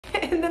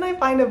And then I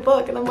find a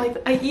book and I'm like,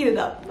 I eat it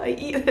up. I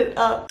eat it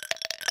up.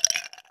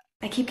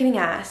 I keep getting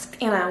asked,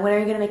 Anna, when are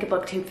you gonna make a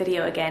booktube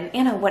video again?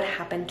 Anna, what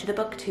happened to the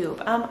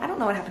booktube? I don't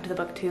know what happened to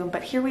the booktube,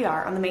 but here we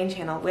are on the main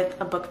channel with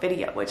a book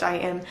video, which I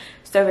am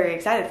so very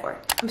excited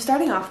for. I'm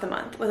starting off the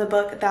month with a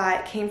book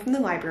that came from the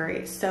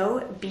library,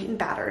 so beat and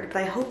battered,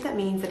 but I hope that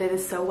means that it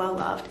is so well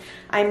loved.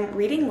 I'm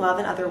reading Love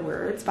and Other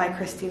Words by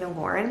Christina.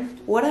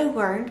 What I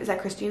learned is that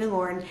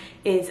Christina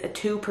is a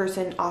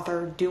two-person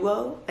author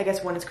duo. I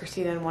guess one is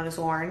Christina and one is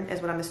Lauren,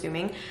 is what I'm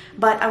assuming.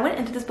 But I went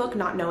into this book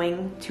not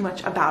knowing too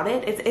much about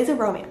it. It is a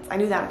romance. I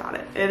knew that about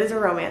it. It is a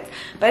romance,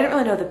 but I didn't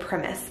really know the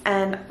premise.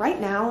 And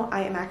right now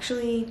I am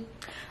actually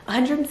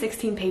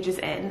 116 pages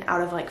in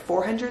out of like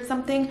 400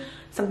 something.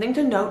 Something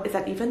to note is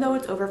that even though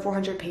it's over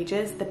 400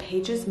 pages, the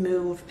pages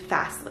move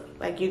fastly.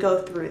 Like you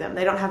go through them.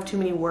 They don't have too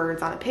many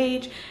words on a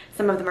page.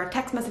 Some of them are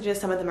text messages,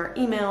 some of them are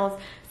emails,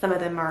 some of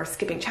them are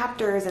skipping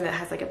chapters, and it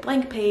has like a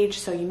blank page,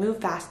 so you move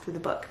fast through the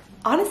book.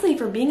 Honestly,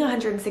 for being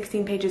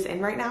 116 pages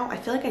in right now, I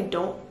feel like I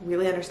don't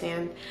really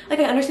understand. Like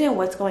I understand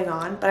what's going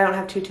on, but I don't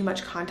have too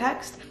much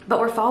context.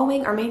 But we're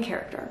following our main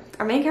character.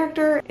 Our main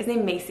character is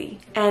named Macy,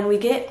 and we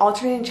get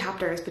alternating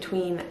chapters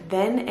between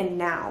then and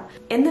now.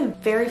 In the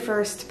very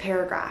first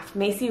paragraph,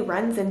 Macy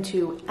runs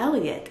into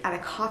Elliot at a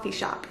coffee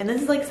shop, and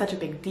this is like such a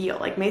big deal.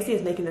 Like Macy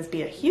is making this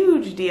be a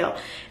huge deal,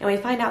 and we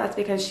find out that's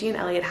because she and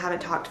Elliot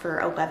haven't talked for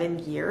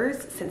 11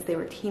 years since they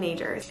were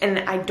teenagers. And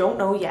I don't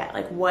know yet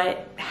like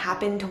what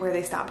happened to where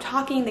they stopped talking.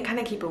 They kind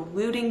of keep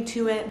alluding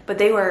to it, but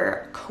they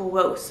were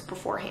close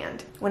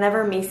beforehand.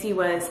 Whenever Macy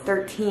was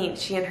 13,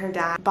 she and her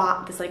dad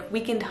bought this like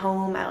weekend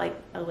home at like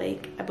a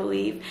lake, I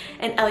believe,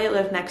 and Elliot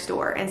lived next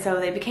door, and so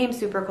they became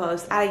super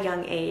close at a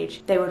young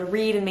age. They would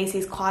read in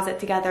Macy's closet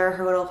together,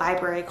 her little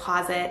library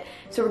closet.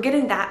 So we're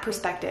getting that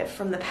perspective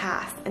from the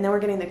past, and then we're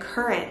getting the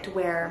current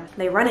where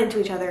they run into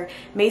each other.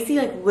 Macy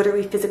like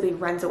literally physically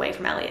runs away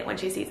from Elliot when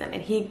she sees him,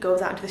 and he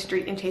goes out into the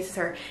street and chases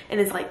her and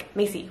is like,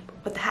 Macy,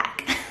 what the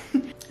heck?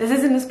 This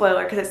isn't a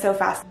spoiler because it's so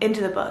fast into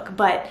the book,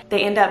 but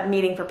they end up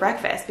meeting for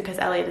breakfast because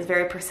Elliot is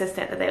very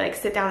persistent that they like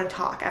sit down and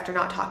talk after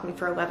not talking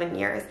for 11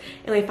 years.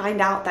 And we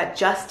find out that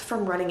just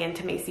from running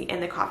into Macy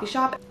in the coffee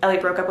shop,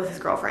 Elliot broke up with his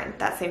girlfriend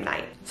that same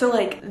night. So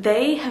like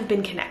they have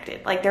been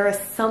connected. Like there is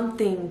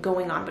something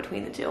going on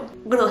between the two.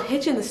 Little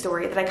hitch in the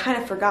story that I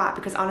kind of forgot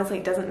because honestly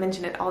it doesn't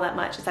mention it all that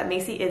much is that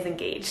Macy is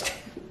engaged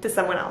to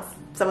someone else.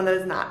 Someone that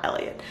is not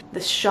Elliot. The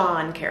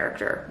Sean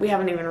character. We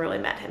haven't even really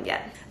met him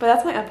yet. But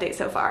that's my update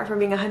so far from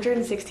being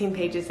 116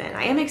 pages in.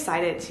 I am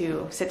excited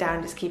to sit down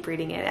and just keep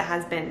reading it. It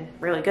has been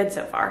really good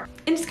so far.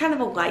 In just kind of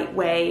a light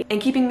way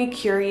and keeping me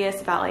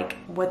curious about like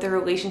what their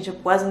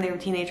relationship was when they were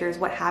teenagers,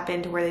 what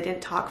happened to where they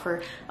didn't talk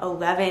for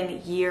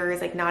 11 years,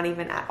 like not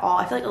even at all.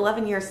 I feel like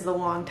 11 years is a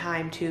long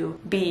time to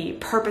be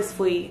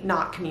purposefully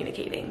not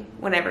communicating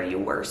whenever you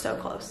were so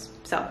close.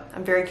 So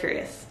I'm very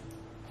curious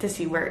to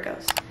see where it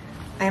goes.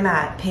 I'm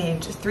at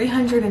page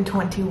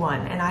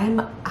 321 and I am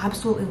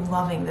absolutely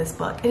loving this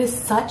book. It is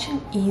such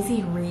an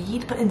easy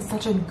read, but in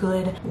such a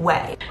good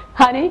way.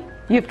 Honey,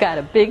 you've got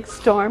a big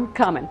storm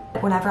coming.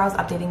 Whenever I was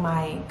updating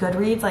my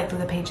Goodreads, like through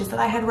the pages that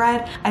I had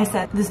read, I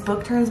said, this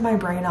book turns my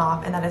brain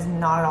off, and that is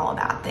not at all a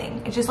bad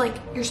thing. It's just like,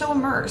 you're so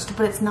immersed,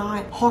 but it's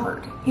not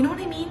hard. You know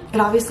what I mean? It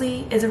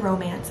obviously is a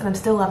romance, and I'm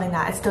still loving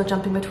that. It's still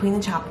jumping between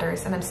the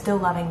chapters, and I'm still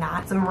loving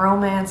that. Some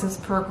romance is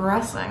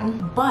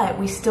progressing, but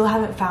we still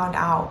haven't found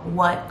out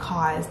what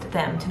caused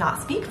them to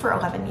not speak for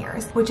 11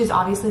 years, which is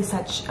obviously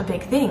such a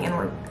big thing,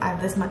 and I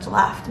have this much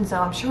left, and so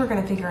I'm sure we're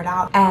gonna figure it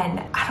out. And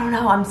I don't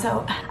know,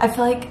 I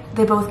feel like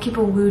they both keep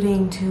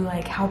alluding to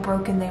like how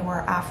broken they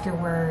were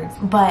afterwards,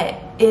 but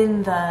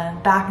in the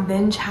back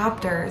then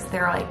chapters,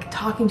 they're like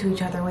talking to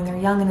each other when they're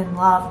young and in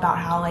love about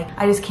how like,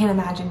 I just can't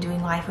imagine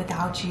doing life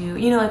without you,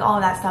 you know, like all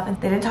of that stuff. And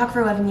they didn't talk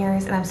for 11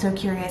 years, and I'm so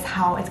curious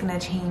how it's gonna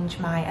change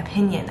my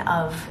opinion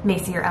of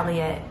Macy or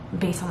Elliot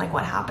based on like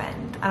what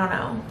happened. I don't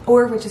know.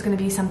 Or if it's just gonna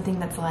be something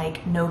that's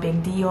like no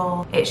big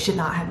deal. It should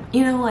not have,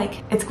 you know,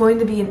 like it's going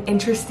to be an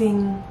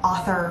interesting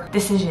author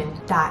decision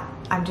that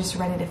I'm just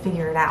ready to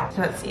figure it out.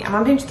 So let's see, I'm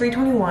on page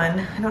 321.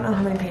 I don't know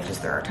how many pages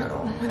there are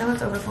total. I know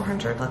it's over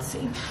 400, let's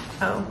see.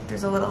 Oh,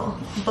 there's a little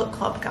book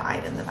club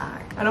guide in the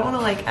back. I don't wanna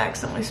like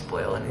accidentally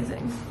spoil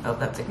anything. Oh,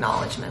 that's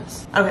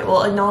acknowledgements. Okay,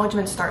 well,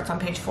 acknowledgements starts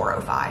on page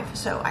 405.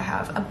 So I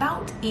have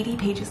about 80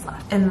 pages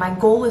left. And my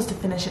goal is to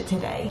finish it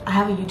today. I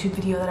have a YouTube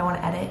video that I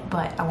wanna edit,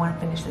 but I wanna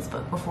finish this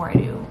book before I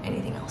do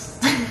anything else.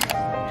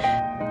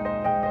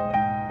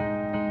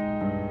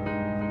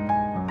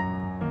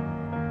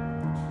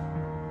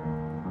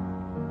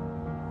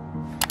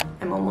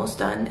 Almost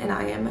done, and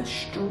I am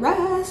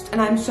stressed,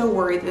 and I'm so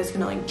worried that it's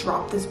gonna like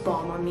drop this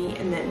bomb on me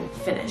and then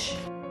finish.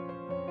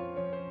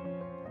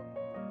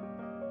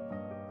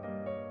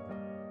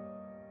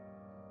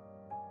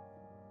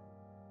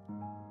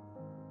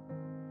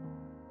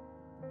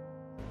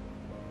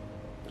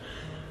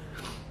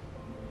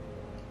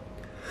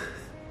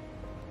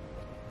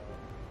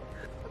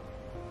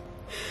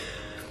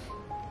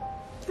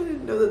 I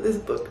didn't know that this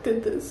book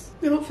did this.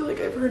 I don't feel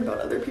like I've heard about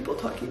other people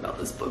talking about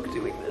this book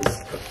doing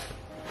this.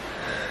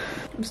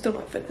 I'm still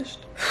not finished.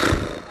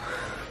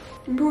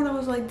 Remember when I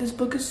was like, this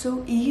book is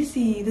so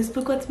easy. This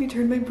book lets me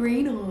turn my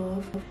brain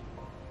off.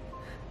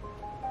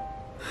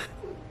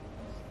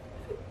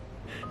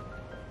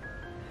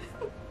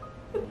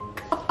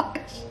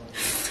 Gosh.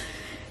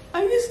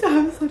 I used to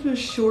have such a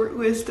short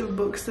list of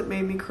books that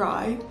made me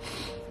cry.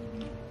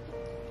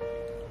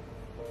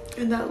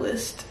 And that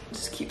list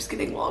just keeps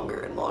getting longer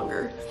and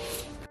longer.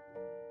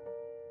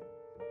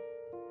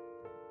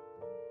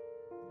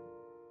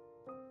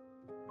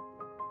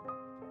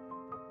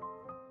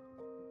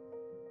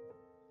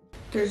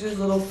 There's this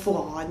little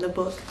flaw in the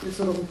book, this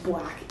little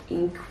black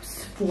ink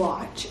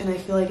splotch, and I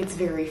feel like it's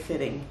very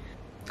fitting.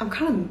 I'm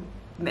kind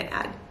of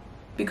mad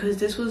because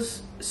this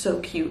was so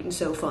cute and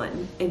so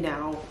fun, and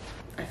now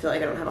I feel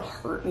like I don't have a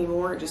heart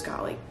anymore. It just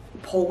got like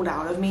pulled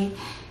out of me.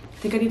 I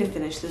think I need to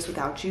finish this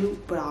without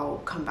you, but I'll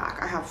come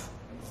back. I have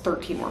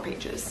 13 more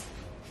pages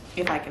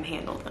if I can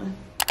handle them.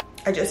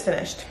 I just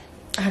finished.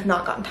 I have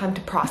not gotten time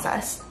to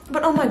process,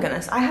 but oh my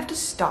goodness, I have to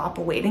stop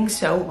waiting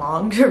so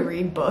long to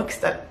read books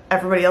that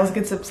everybody else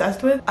gets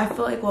obsessed with. I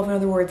feel like Love in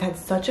Other Words had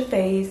such a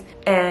phase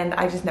and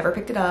I just never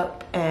picked it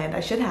up, and I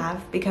should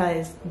have,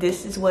 because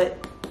this is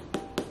what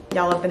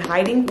y'all have been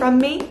hiding from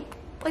me.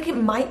 Like, it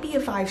might be a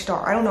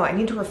 5-star. I don't know. I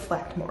need to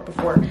reflect more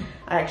before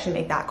I actually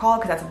make that call,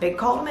 because that's a big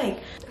call to make.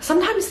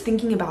 Sometimes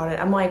thinking about it,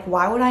 I'm like,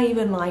 why would I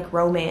even like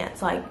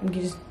romance? Like,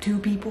 just two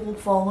people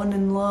falling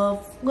in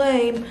love,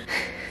 lame.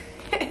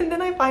 And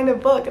then I find a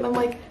book and I'm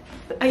like,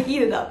 I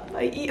eat it up.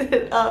 I eat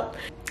it up.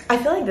 I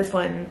feel like this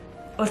one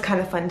was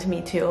kind of fun to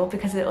me too,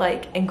 because it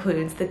like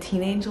includes the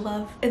teenage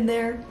love in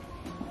there.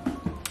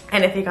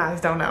 And if you guys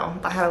don't know,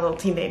 I had a little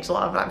teenage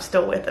love and I'm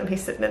still with him.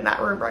 He's sitting in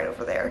that room right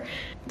over there.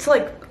 So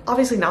like,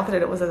 obviously not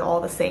that it was all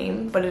the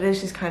same, but it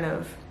is just kind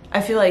of, I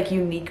feel like,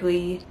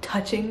 uniquely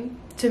touching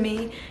to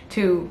me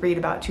to read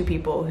about two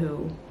people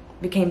who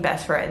became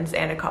best friends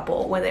and a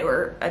couple when they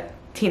were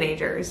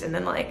teenagers, and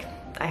then like,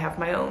 I have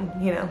my own,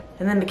 you know,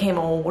 and then became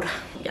old.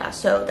 Yeah,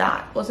 so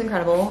that was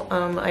incredible.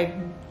 I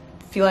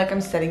feel like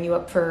I'm setting you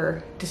up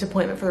for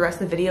disappointment for the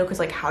rest of the video, because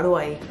like, how do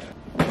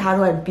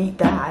I beat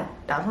that?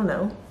 I don't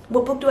know.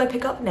 What book do I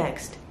pick up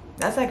next?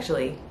 That's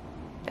actually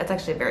a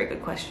very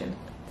good question.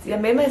 See, I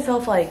made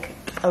myself like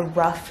a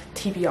rough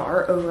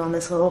TBR over on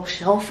this little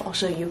shelf. I'll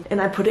show you.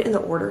 And I put it in the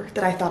order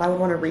that I thought I would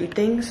want to read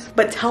things.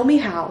 But tell me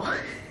how.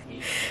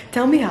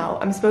 Tell me how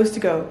I'm supposed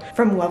to go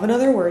from Love in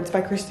Other Words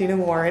by Christina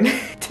Warren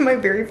to my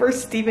very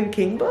first Stephen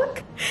King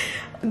book.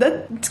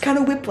 That's kind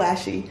of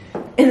whiplashy.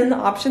 And then the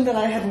option that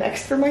I had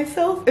next for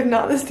myself, if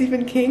not the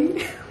Stephen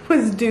King,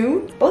 was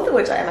Dune. Both of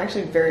which I am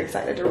actually very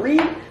excited to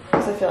read,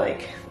 because I feel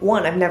like,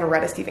 one, I've never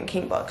read a Stephen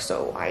King book,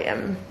 so I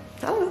am,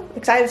 I don't know,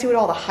 excited to see what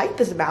all the hype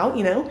is about,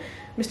 you know,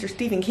 Mr.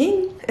 Stephen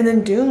King. And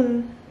then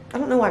Dune, I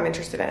don't know why I'm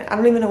interested in it. I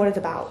don't even know what it's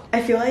about.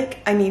 I feel like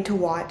I need to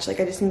watch, like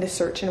I just need to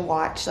search and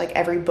watch like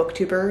every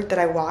booktuber that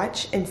I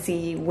watch and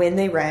see when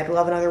they read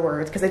Love in Other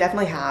Words, because I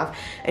definitely have,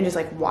 and just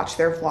like watch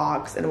their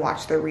vlogs and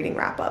watch their reading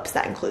wrap-ups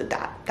that include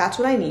that. That's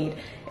what I need.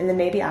 And then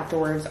maybe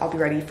afterwards I'll be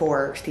ready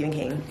for Stephen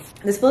King.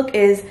 This book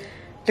is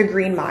The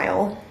Green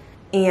Mile,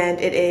 and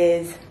it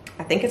is,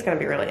 I think it's gonna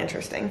be really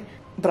interesting,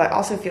 but I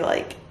also feel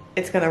like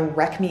it's gonna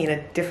wreck me in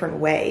a different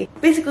way.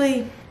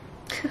 Basically,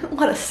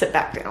 let us sit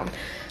back down.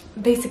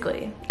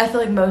 Basically, I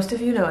feel like most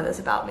of you know this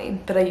about me,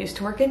 that I used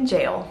to work in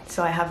jail,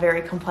 so I have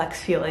very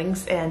complex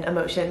feelings and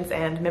emotions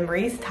and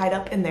memories tied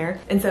up in there.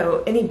 And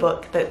so any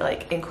book that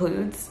like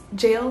includes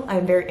jail,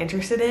 I'm very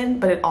interested in,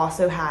 but it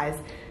also has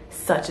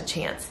such a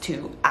chance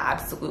to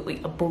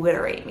absolutely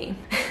obliterate me.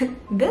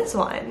 This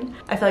one,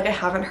 I feel like I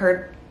haven't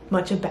heard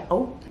much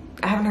about.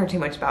 I haven't heard too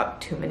much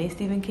about too many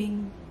Stephen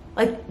King.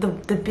 Like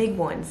the big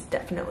ones,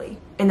 definitely.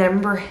 And I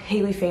remember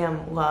Haley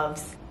Pham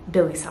loves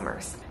Billy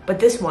Summers. But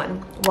this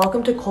one,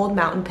 Welcome to Cold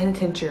Mountain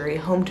Penitentiary,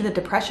 home to the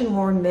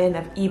depression-worn men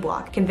of E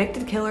Block.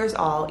 Convicted killers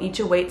all, each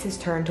awaits his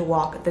turn to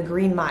walk the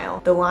Green Mile,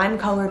 the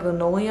lime-colored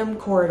linoleum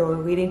corridor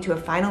leading to a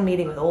final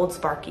meeting with Old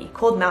Sparky,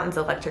 Cold Mountain's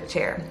electric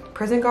chair.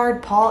 Prison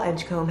guard Paul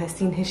Edgecombe has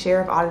seen his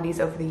share of oddities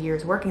over the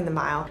years working the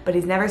mile, but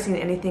he's never seen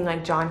anything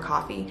like John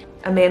Coffey,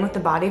 a man with the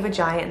body of a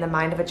giant and the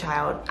mind of a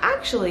child.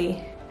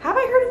 Actually, have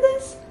I heard of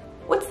this?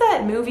 What's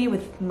that movie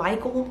with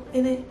Michael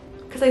in it?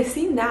 Because I've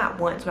seen that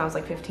once when I was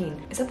like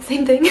 15. Is that the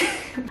same thing?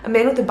 A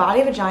man with the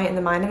body of a giant and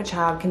the mind of a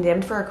child,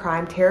 condemned for a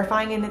crime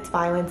terrifying in its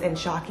violence and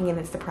shocking in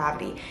its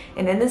depravity.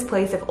 And in this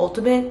place of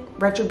ultimate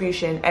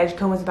retribution,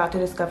 Edgecombe was about to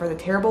discover the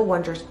terrible,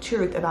 wondrous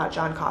truth about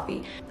John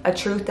Coffey. A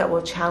truth that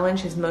will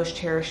challenge his most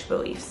cherished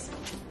beliefs.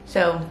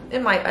 So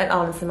it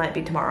honestly might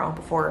be tomorrow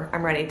before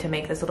I'm ready to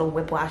make this little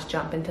whiplash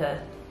jump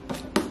into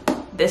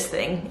this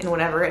thing and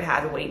whatever it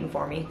has waiting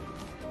for me.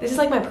 This is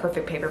like my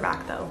perfect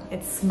paperback though.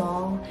 It's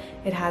small.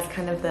 It has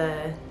kind of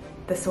the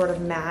sort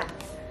of matte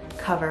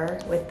cover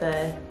with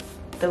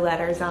the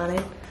letters on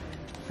it.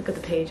 Look at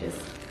the pages.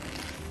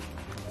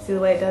 See the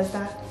way it does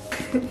that?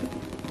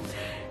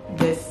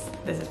 This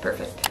is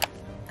perfect.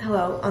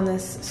 Hello, on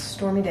this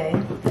stormy day.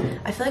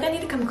 I feel like I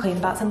need to come clean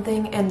about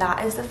something, and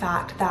that is the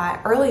fact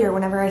that earlier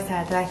whenever I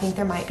said that I think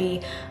there might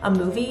be a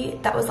movie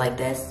that was like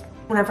this,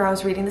 whenever I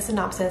was reading the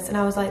synopsis, and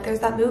I was like,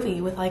 there's that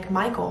movie with like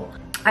Michael.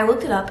 I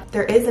looked it up.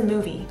 There is a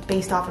movie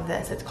based off of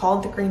this. It's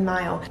called The Green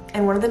Mile,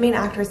 and one of the main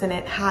actors in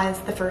it has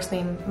the first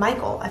name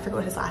Michael. I forget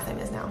what his last name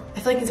is now.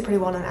 I feel like he's a pretty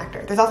well-known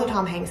actor. There's also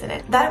Tom Hanks in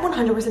it. That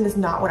 100% is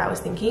not what I was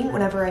thinking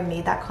whenever I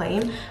made that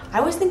claim. I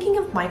was thinking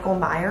of Michael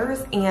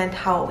Myers and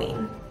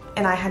Halloween,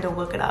 and I had to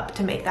look it up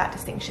to make that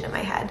distinction in my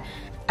head.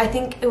 I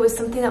think it was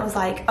something that was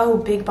like, oh,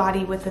 big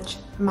body with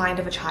the mind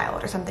of a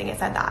child or something. It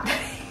said that.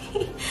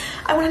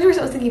 I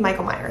 100% was thinking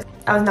Michael Myers.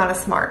 I was not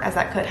as smart as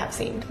that could have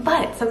seemed.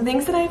 But some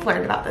things that I've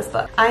learned about this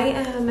book. I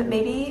am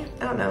maybe,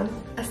 I don't know,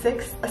 a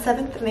 6th, a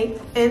 7th, an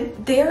 8th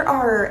in. There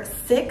are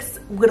 6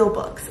 little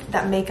books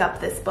that make up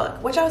this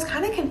book, which I was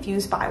kind of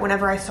confused by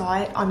whenever I saw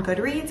it on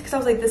Goodreads, because I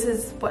was like, this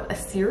is what, a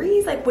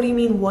series? Like, what do you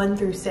mean 1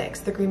 through 6?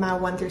 The Green Mile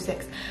 1 through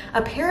 6.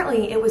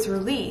 Apparently it was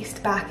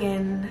released back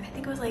in, I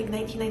think it was like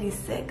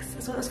 1996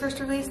 is when it was first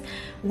released.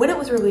 When it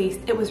was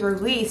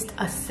released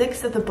a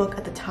 6th of the book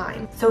at the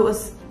time. So it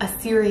was a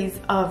series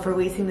of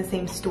releasing the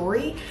same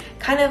story,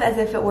 kind of as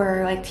if it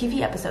were like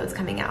TV episodes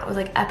coming out. It was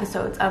like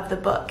episodes of the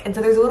book. And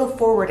so there's a little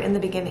forward in the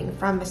beginning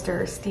from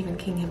Mr. Stephen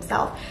King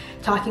himself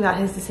talking about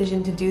his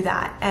decision to do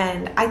that.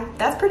 And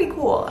that's pretty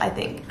cool, I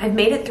think. I've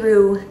made it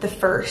through the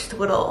first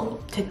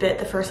little tidbit,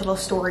 the first little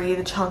story,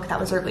 the chunk that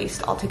was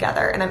released all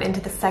together, and I'm into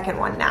the second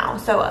one now.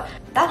 So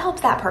that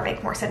helps that part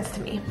make more sense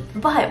to me.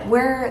 But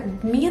where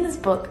me and this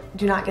book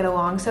do not get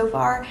along so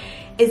far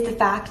is the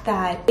fact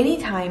that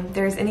anytime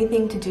there's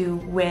anything to do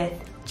with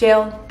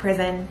jail,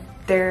 prison,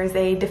 there's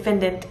a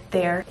defendant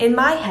there. In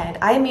my head,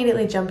 I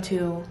immediately jump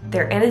to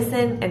they're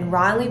innocent and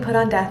wrongly put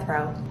on death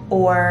row,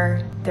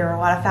 or there are a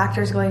lot of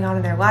factors going on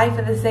in their life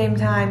at the same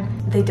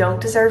time. They don't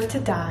deserve to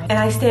die. And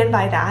I stand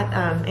by that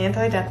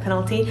anti-death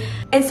penalty.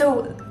 And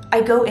so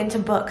I go into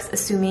books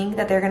assuming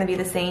that they're gonna be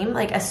the same,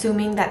 like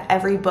assuming that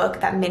every book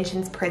that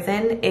mentions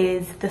prison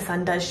is The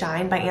Sun Does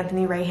Shine by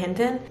Anthony Ray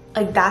Hinton.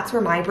 Like, that's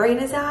where my brain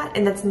is at,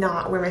 and that's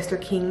not where Mr.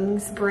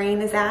 King's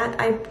brain is at,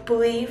 I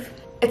believe.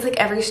 It's like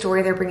every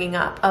story they're bringing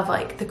up of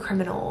like the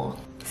criminal.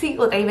 See,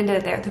 look, I even did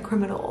it there, the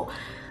criminal.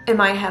 In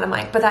my head, I'm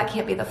like, but that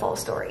can't be the full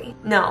story.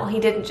 No, he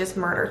didn't just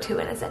murder 2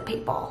 innocent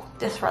people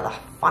just for the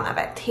fun of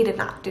it. He did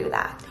not do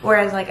that.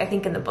 Whereas like, I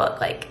think in the book,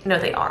 like, no,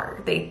 they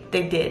are. They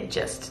did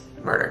just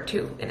murder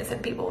 2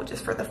 innocent people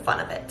just for the fun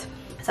of it.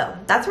 So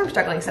that's where I'm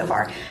struggling so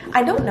far.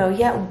 I don't know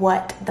yet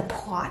what the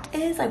plot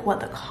is, like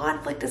what the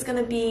conflict is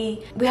gonna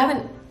be. We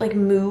haven't like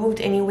moved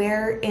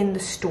anywhere in the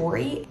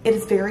story. It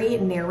is very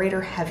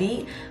narrator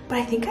heavy, but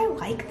I think I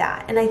like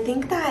that. And I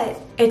think that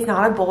it's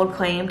not a bold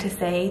claim to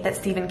say that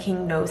Stephen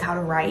King knows how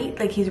to write.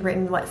 Like, he's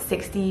written, what,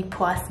 60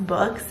 plus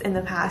books in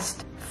the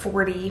past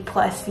 40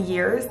 plus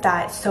years,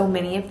 that so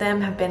many of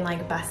them have been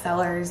like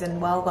bestsellers and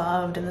well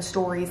loved, and the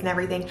stories and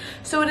everything.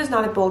 So it is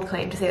not a bold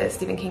claim to say that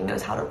Stephen King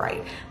knows how to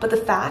write. But the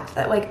fact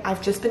that like I've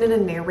just been in a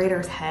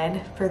narrator's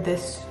head for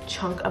this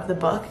chunk of the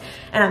book,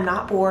 and I'm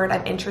not bored,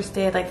 I'm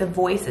interested, like the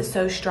voice is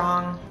so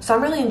strong. So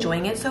I'm really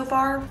enjoying it so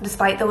far,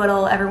 despite the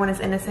little everyone is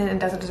innocent and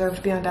doesn't deserve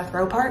to be on death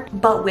row part.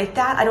 But with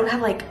that, I don't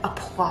have like a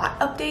plot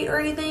update or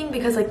anything,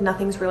 because like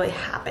nothing's really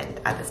happened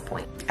at this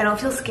point. I don't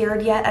feel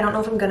scared yet. I don't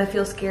know if I'm gonna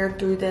feel scared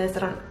through this.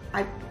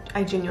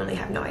 I genuinely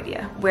have no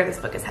idea where this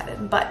book is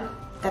headed, but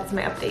that's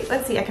my update.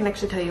 Let's see, I can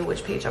actually tell you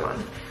which page I'm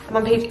on. I'm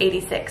on page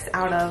 86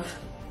 out of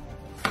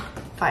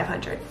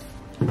 500.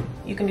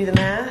 You can do the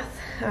math.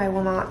 I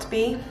will not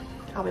be.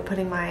 I'll be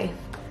putting my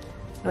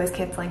noise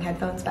canceling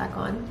headphones back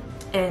on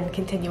and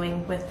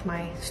continuing with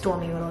my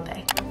stormy little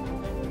day.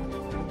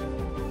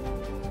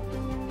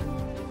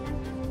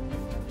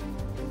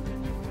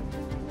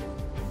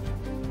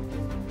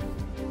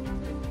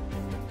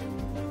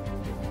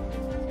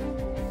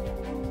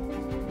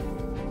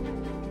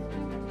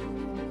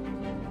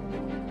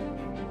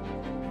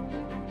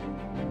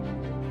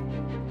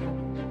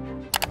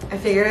 I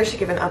figured I should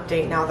give an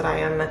update now that I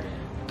am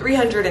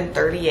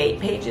 338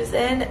 pages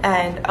in,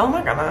 and oh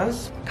my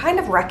goodness, kind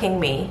of wrecking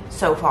me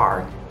so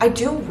far. I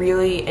do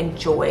really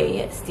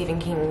enjoy Stephen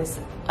King's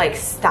like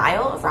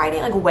style of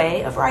writing, like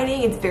way of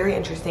writing. It's very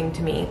interesting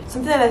to me.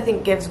 Something that I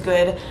think gives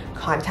good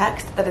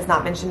context that is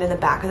not mentioned in the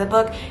back of the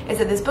book is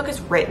that this book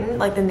is written,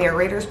 like the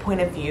narrator's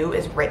point of view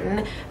is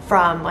written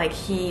from like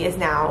he is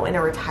now in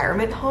a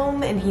retirement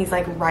home and he's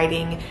like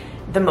writing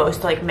the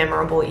most like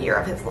memorable year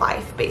of his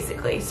life,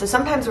 basically. So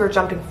sometimes we're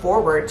jumping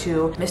forward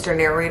to Mr.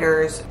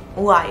 Narrator's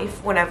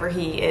life whenever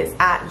he is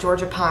at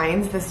Georgia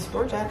Pines, this is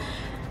Georgia,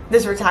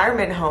 this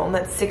retirement home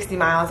that's 60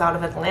 miles out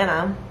of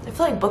Atlanta. I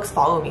feel like books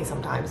follow me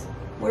sometimes.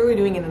 What are we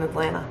doing in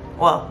Atlanta?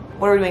 Well,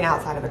 what are we doing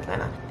outside of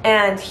Atlanta?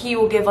 And he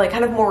will give like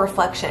kind of more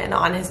reflection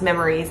on his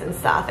memories and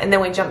stuff. And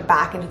then we jump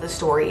back into the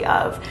story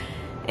of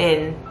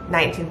in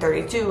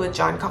 1932 with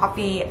John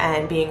Coffey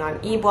and being on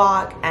E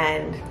Block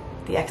and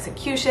the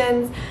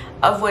executions,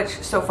 of which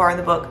so far in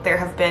the book there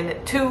have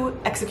been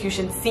 2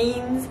 execution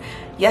scenes.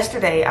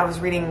 Yesterday I was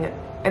reading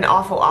an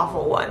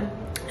awful one,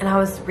 and I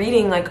was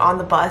reading like on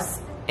the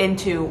bus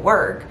into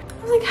work.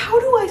 I was like, how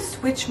do I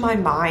switch my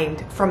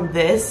mind from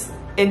this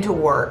into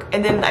work?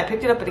 And then I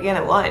picked it up again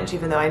at lunch,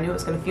 even though I knew it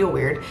was gonna feel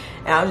weird,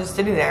 and I was just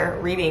sitting there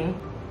reading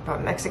about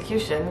an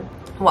execution.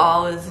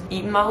 while I was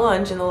eating my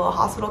lunch in the little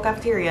hospital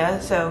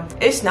cafeteria. So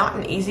it's not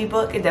an easy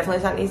book. It definitely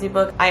is not an easy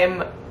book. I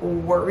am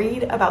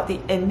worried about the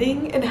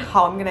ending and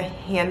how I'm gonna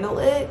handle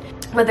it,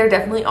 but there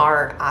definitely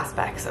are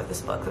aspects of this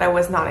book that I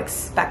was not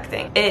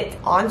expecting. It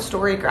on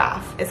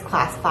Storygraph is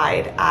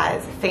classified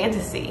as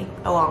fantasy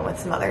along with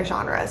some other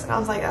genres, and I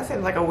was like, that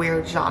seems like a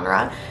weird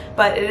genre,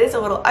 but it is a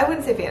little, I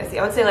wouldn't say fantasy,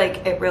 I would say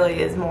like it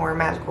really is more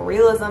magical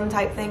realism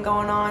type thing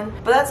going on,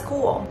 but that's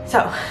cool. So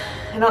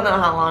I don't know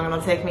how long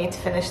it'll take me to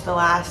finish the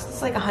last,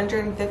 it's like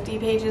 150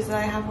 pages that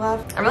I have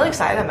left. I'm really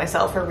excited at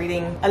myself for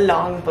reading a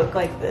long book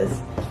like this.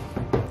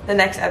 The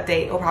next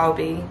update will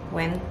probably be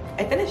when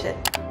I finish it.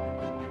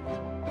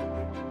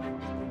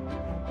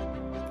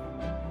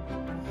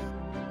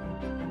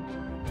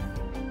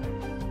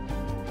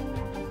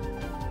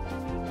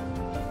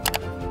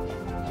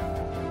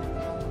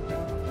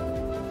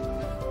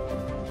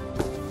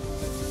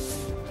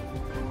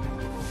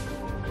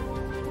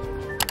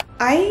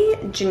 I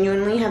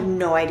genuinely have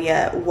no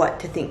idea what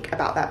to think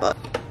about that book.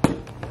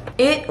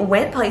 It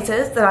went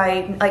places that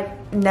I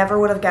never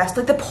would have guessed.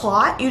 Like the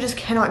plot, you just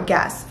cannot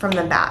guess from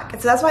the back.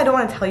 So that's why I don't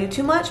want to tell you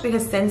too much,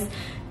 because since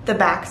the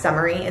back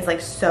summary is like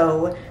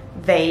so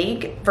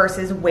vague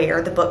versus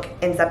where the book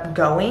ends up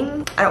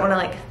going, I don't want to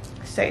like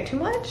say too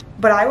much.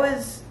 But I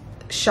was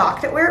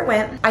shocked at where it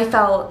went. I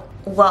felt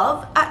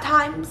love at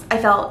times. I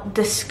felt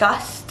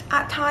disgust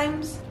at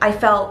times. I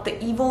felt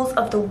the evils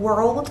of the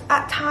world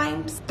at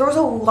times. There was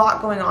a lot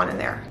going on in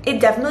there. It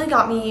definitely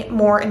got me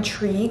more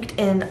intrigued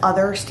in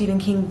other Stephen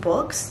King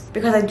books,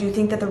 because I do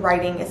think that the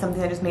writing is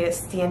something that just made it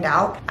stand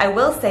out. I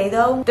will say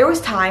though, there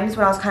was times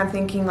when I was kind of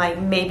thinking like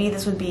maybe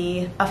this would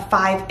be a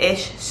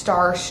 5-ish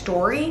star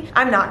story.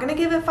 I'm not gonna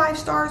give it 5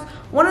 stars.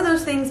 One of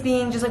those things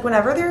being just like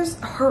whenever there's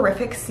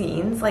horrific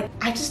scenes, like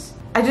I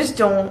just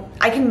don't,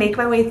 I can make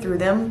my way through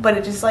them, but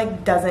it just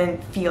like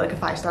doesn't feel like a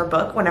 5-star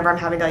book whenever I'm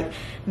having to like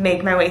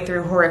make my way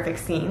through horrific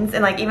scenes.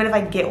 And like even if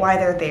I get why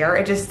they're there,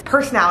 it just,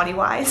 personality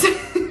wise,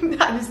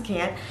 I just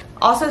can't.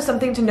 Also,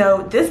 something to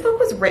note, this book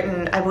was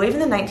written, I believe, in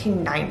the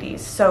 1990s,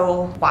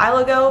 so a while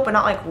ago, but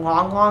not like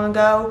long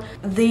ago.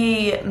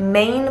 The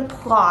main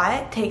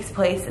plot takes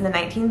place in the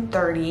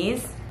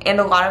 1930s. And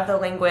a lot of the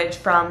language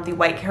from the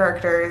white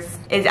characters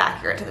is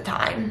accurate to the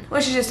time,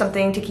 which is just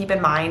something to keep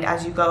in mind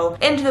as you go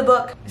into the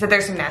book, so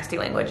there's some nasty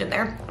language in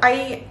there.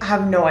 I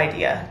have no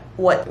idea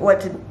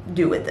what to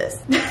do with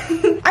this.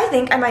 I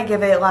think I might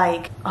give it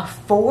like a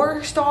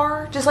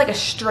 4-star, just like a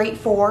straight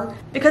 4,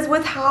 because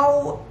with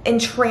how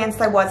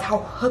entranced I was, how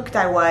hooked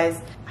I was,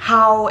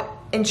 how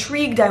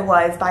intrigued I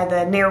was by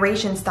the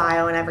narration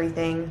style and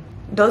everything.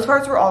 Those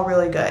parts were all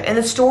really good, and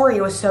the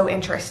story was so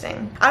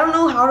interesting. I don't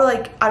know how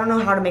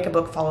to make a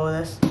book follow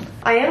this.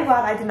 I am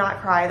glad I did not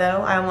cry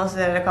though. I almost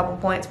did at a couple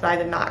points, but I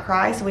did not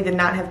cry, so we did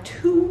not have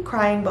 2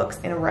 crying books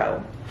in a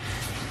row.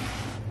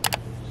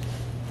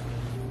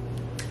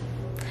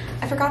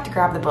 I forgot to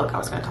grab the book I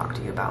was going to talk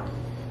to you about.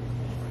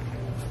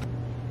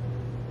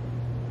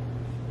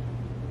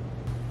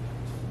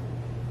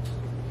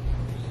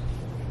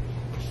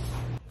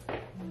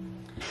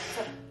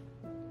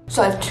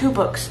 So I have 2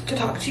 books to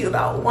talk to you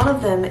about. One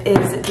of them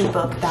is the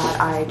book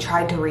that I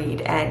tried to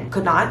read and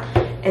could not,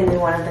 and then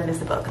one of them is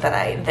the book that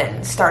I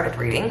then started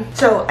reading.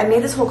 So I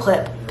made this whole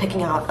clip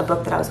picking out a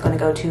book that I was going to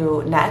go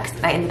to next,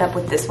 and I ended up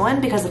with this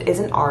one because it is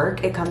an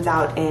ARC. It comes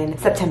out in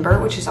September,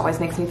 which just always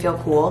makes me feel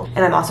cool.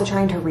 And I'm also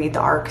trying to read the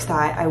ARCs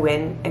that I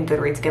win in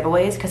Goodreads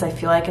giveaways, because I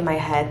feel like in my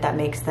head that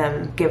makes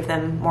them give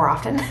them more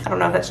often. I don't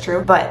know if that's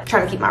true, but I'm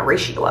trying to keep my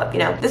ratio up, you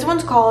know. This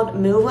one's called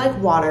Move Like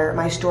Water,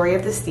 My Story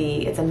of the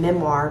Sea. It's a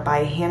memoir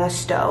by Hannah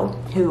Stowe,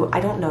 who I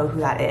don't know who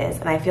that is,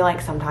 and I feel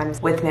like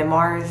sometimes with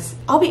memoirs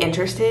I'll be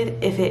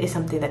interested if it is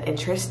something that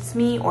interests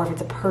me or if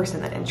it's a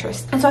person that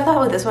interests. And so I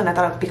thought with this one, I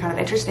thought it would be kind of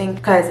interesting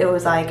because it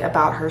was like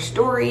about her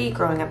story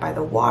growing up by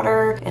the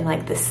water and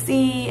like the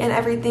sea and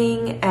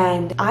everything,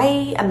 and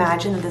I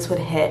imagine that this would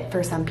hit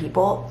for some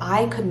people.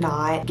 I could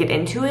not get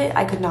into it.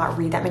 I could not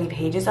read that many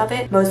pages of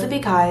it, mostly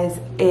because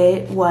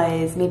it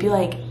was maybe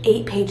like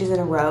 8 pages in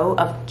a row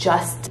of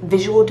just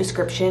visual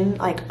description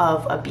like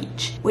of a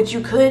beach, which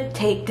you could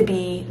take to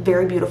be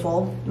very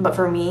beautiful, but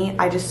for me,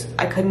 I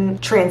couldn't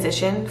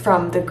transition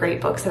from the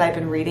great books that I've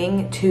been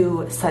reading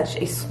to such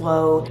a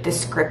slow,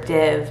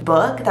 descriptive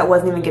book that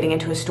wasn't even getting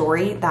into a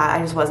story, that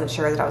I just wasn't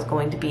sure that I was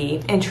going to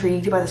be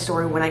intrigued by the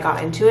story when I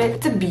got into it.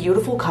 It's a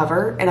beautiful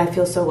cover, and I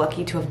feel so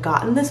lucky to have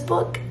gotten this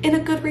book in a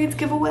Goodreads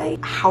giveaway.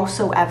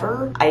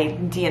 Howsoever, I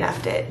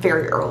DNF'd it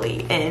very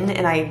early in,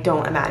 and I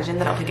don't imagine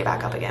that I'll pick it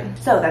back up again.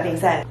 So that being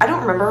said, I don't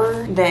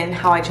remember then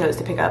how I chose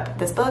to pick up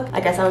this book.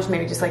 I guess I was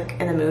maybe just like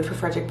in the mood for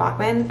Fredrik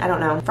Backman. I don't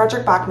know.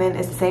 Fredrik Backman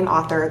is the same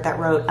author that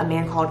wrote A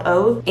Man Called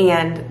Ove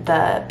and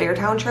the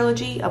Beartown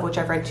trilogy, of which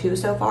I've read 2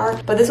 so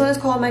far. But this one is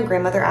called My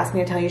Grandmother Asked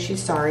Me to Tell You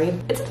She's Sorry.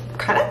 It's a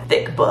kind of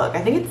thick book.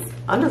 I think it's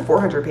under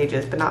 400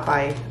 pages, but not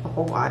by a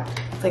whole lot.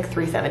 It's like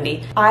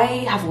 $3.70. I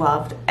have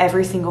loved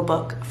every single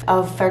book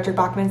of Fredrik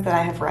Backman's that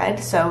I have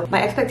read, so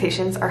my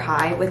expectations are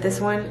high with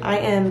this one. I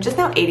am just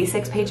now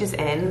 86 pages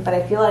in, but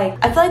I feel like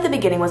the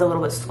beginning was a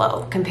little bit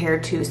slow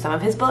compared to some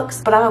of his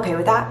books, but I'm okay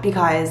with that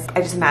because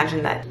I just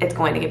imagine that it's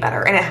going to get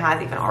better, and it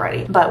has even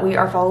already. But we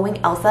are following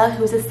Elsa,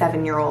 who's a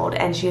 7-year-old,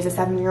 and she is a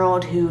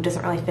 7-year-old who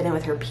doesn't really fit in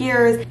with her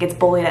peers, gets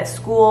bullied at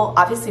school.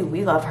 Obviously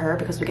we love her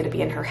because we get to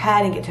be in her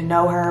head and get to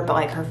know her, but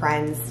like her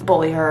friends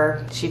bully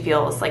her. She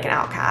feels like an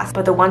outcast.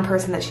 But the one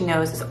person that she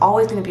knows is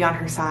always going to be on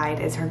her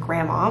side is her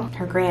grandma,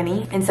 her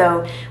granny. And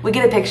so we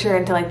get a picture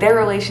into like their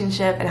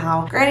relationship and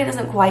how granny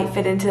doesn't quite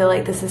fit into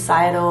like the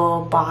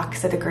societal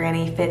box that the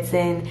granny fits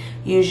in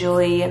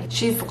usually.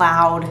 She's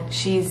loud,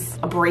 she's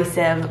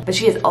abrasive, but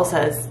she is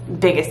Elsa's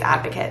biggest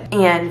advocate.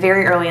 And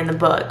very early in the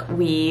book,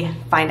 we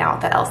find out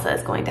that Elsa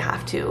is going to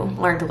have to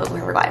learn to live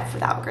her life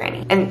without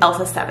granny. And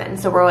Elsa's 7,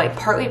 so we're like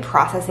partly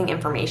processing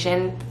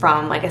information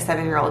from like a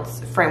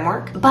 7-year-old's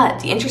framework. But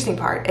the interesting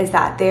part is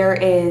that there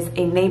is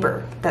a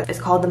neighbor that is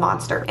called the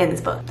monster in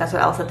this book. That's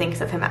what Elsa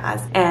thinks of him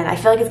as. And I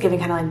feel like it's giving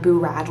kind of like Boo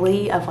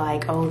Radley of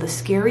like, oh, the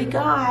scary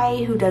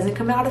guy who doesn't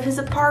come out of his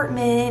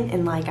apartment,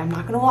 and like, I'm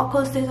not gonna walk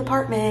close to his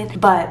apartment.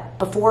 But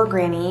before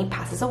Granny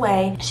passes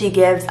away, she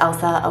gives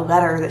Elsa a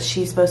letter that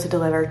she's supposed to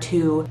deliver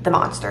to the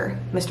monster,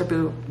 Mr.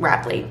 Boo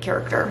Radley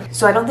character.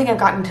 So I don't think I've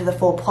gotten to the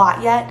full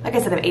plot yet. Like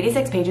I said, I'm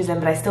 86 pages in,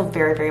 but I still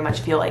very, very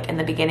much feel like in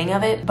the beginning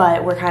of it.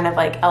 But we're kind of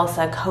like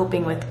Elsa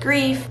coping with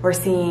grief. We're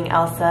seeing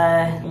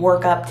Elsa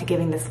work up to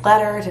giving this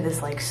letter to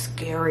this like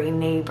scary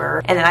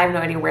neighbor. And then I have no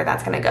idea where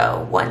that's gonna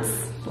go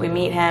once we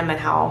meet him and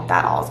how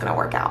that all is gonna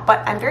work out.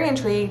 But I'm very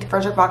intrigued.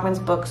 Fredrik Backman's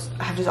books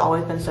have just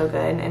always been so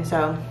good, and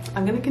so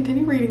I'm gonna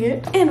continue reading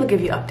it and we'll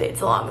give you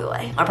updates along the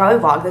way. I'll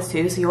probably vlog this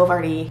too, so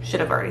you should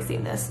have already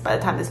seen this by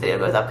the time this video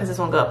goes up, because this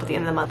won't go up at the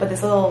end of the month. But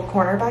this little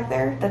corner back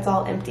there that's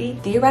all empty,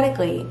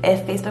 theoretically,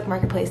 if Facebook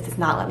Marketplace does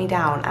not let me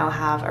down, I'll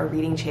have a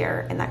reading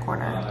chair in that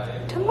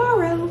corner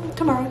tomorrow.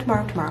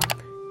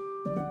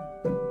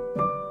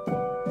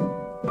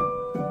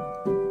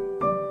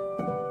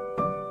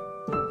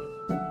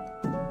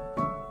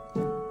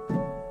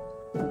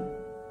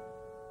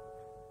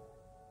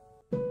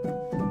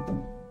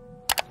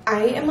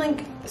 I am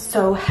like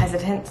so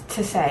hesitant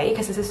to say,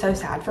 because this is so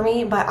sad for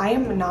me, but I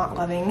am not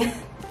loving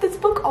this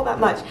book all that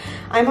much.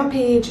 I'm on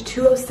page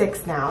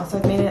 206 now, so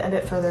I've made it a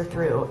bit further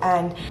through,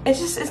 and it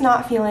just is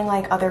not feeling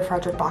like other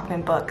Fredrik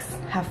Backman books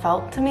have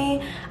felt to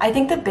me. I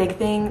think the big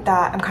thing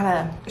that I'm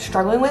kind of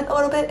struggling with a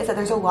little bit is that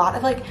there's a lot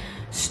of like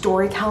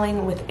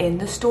storytelling within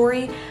the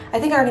story. I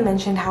think I already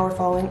mentioned how we're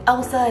following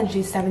Elsa and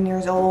she's 7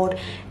 years old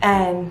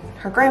and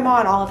her grandma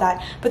and all of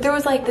that, but there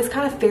was like this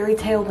kind of fairy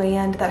tale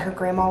land that her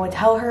grandma would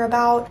tell her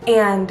about,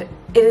 and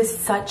it is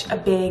such a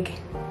big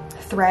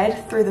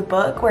thread through the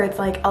book where it's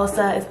like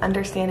Elsa is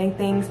understanding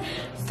things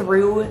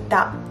through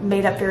that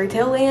made up fairy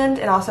tale land,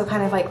 and also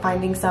kind of like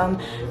finding some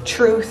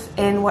truth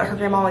in what her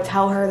grandma would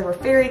tell her. There were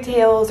fairy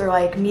tales or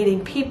like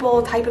meeting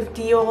people type of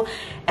deal,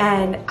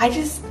 and I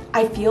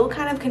feel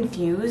kind of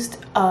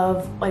confused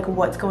of like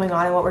what's going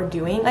on and what we're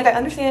doing. Like I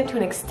understand it to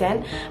an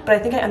extent, but I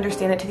think I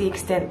understand it to the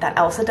extent that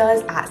Elsa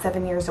does at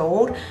 7 years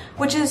old,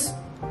 which is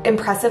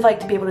impressive, like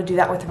to be able to do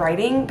that with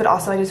writing. But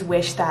also I just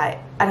wish that,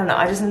 I don't know,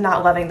 I just am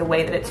not loving the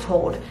way that it's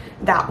told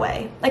that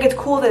way. Like it's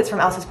cool that it's from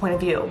Elsa's point of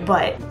view,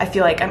 but I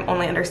feel like I'm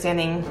only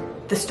understanding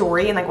the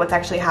story and like what's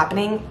actually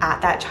happening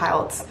at that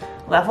child's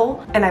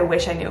level, and I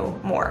wish I knew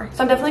more.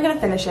 So I'm definitely gonna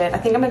finish it. I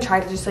think I'm gonna try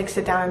to just like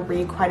sit down and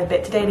read quite a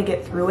bit today to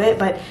get through it,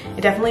 but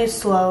it definitely is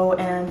slow,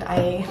 and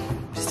I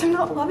just am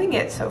not loving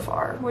it so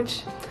far,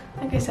 which,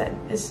 like I said,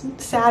 is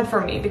sad for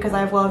me because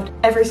I've loved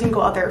every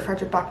single other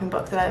Fredrik Backman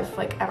book that I've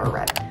like ever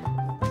read.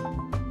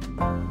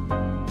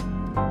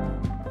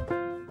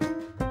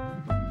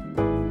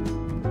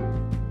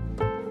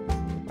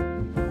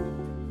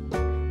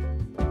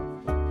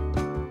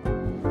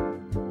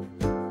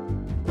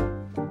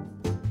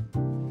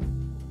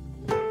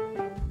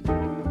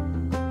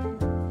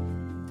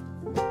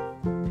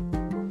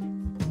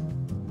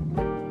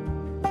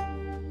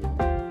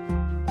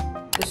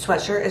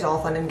 Sweatshirt is all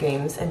fun and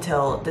games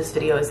until this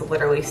video is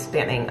literally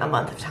spanning a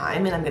month of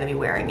time, and I'm gonna be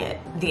wearing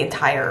it the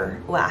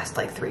entire last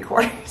like 3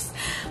 quarters.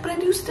 But I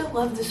do still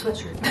love the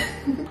sweatshirt.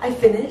 I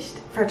finished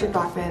Fredrik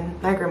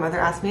Backman. My grandmother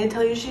asked me to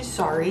tell you she's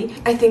sorry.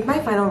 I think my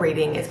final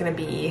rating is gonna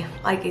be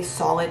like a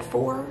solid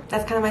 4.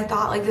 That's kind of my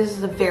thought. Like this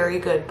is a very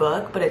good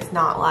book, but it's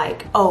not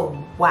like, oh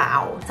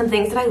wow. Some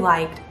things that I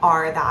liked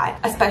are that,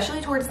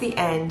 especially towards the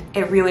end,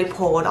 it really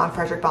pulled on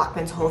Fredrik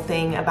Backman's whole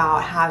thing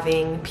about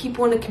having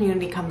people in a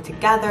community come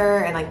together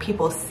and like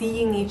people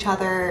seeing each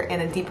other in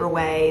a deeper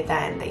way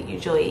than they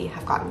usually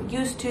have gotten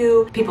used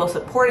to. People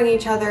supporting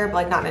each other, but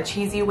like not in a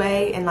cheesy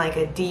way, in like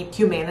a deep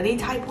humanity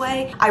type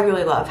way. I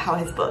really love how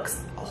his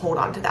books hold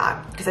on to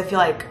that, because I feel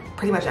like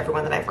pretty much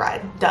everyone that I've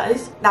read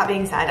does. That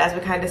being said, as we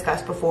kind of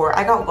discussed before,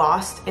 I got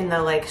lost in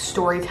the like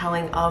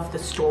storytelling of the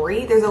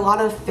story. There's a lot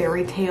of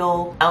fairy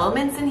tale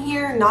elements in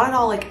here, not at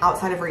all like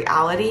outside of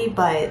reality,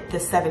 but the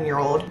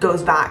 7-year-old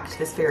goes back to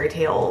this fairy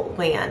tale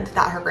land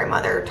that her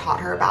grandmother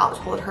taught her about,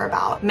 told her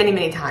about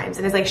many times.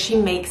 And it's like she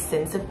makes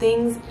sense of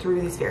things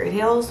through these fairy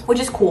tales, which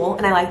is cool.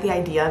 And I like the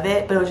idea of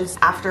it, but it was just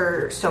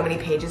after so many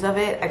pages of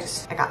it,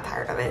 I got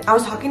tired of it. I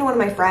was talking to one of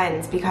my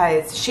friends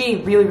because she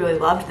really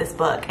loved this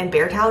book, and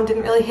Beartown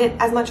didn't really hit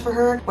as much for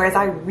her, whereas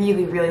I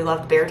really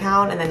loved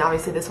Beartown, and then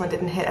obviously this one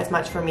didn't hit as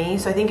much for me.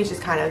 So I think it's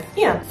just kind of,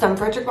 you know, some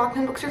Fredrik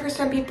Backman books are for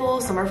some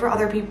people, some are for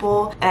other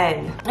people,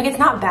 and like it's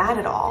not bad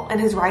at all, and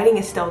his writing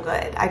is still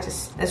good.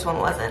 This one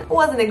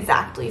wasn't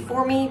exactly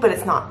for me, but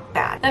it's not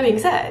bad. That being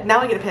said, now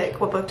I get to pick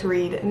what book to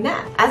read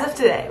next. As of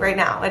today, right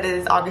now, it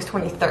is August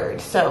 23rd,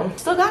 so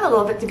still got a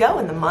little bit to go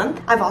in the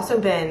month. I've also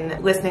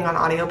been listening on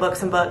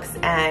audiobooks and books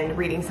and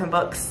reading some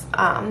books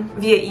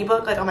via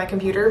ebook, like on my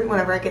computer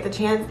whenever I get the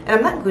chance. And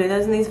I'm not including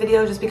those in these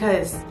videos just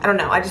because, I don't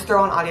know, I just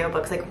throw on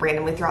audiobooks like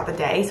randomly throughout the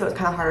day, so it's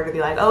kind of harder to be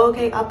like, oh,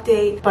 okay,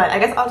 update. But I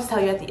guess I'll just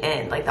tell you at the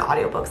end, like the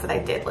audiobooks that I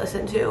did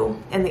listen to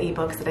and the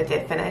ebooks that I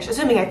did finish,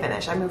 assuming I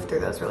finish. I moved through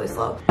those really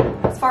slow.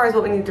 As far as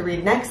what we need to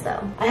read next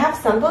though, I have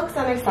some books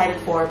that I'm excited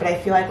for, but I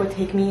feel like would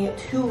take me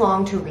too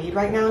long to read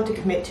right now to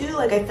commit to.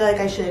 Like I feel like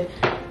I should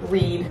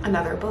read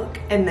another book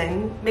and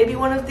then maybe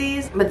one of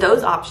these. But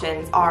those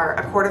options are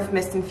A Court of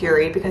Mist and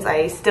Fury, because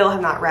I still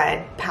have not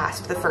read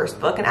past the first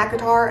book in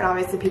ACOTAR, and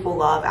obviously people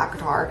love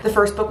ACOTAR. The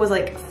first book was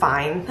like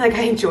fine, like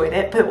I enjoyed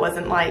it, but it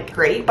wasn't like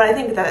great. But I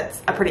think that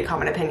that's a pretty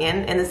common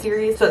opinion in the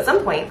series. So at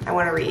some point I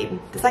want to read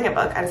the second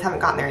book. I just haven't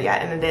gotten there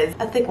yet, and it is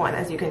a thick one,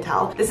 as you can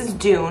tell. This is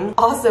Dune,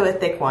 also a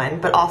thick one,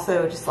 but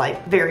also just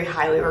like very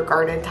highly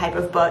regarded type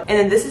of book. And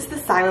then this is The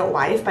Silent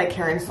Wife by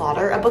Karen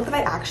Slaughter, a book that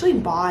I actually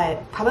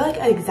bought probably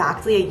like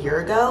exactly a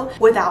year ago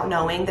without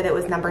knowing that it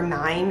was number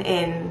 9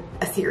 in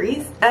a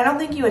series. And I don't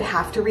think you would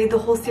have to read the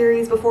whole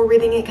series before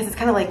reading it, because it's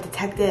kind of like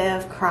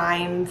detective,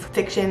 crime,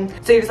 fiction.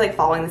 So you're just like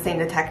following the same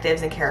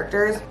detectives and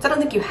characters. So I don't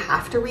think you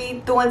have to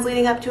read the ones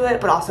leading up to it,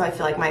 but also I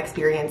feel like my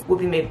experience would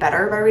be made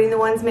better by reading the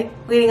ones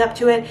leading up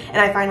to it. And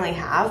I finally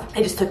have.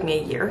 It just took me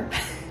a year.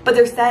 But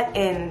they're set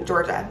in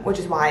Georgia, which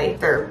is why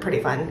they're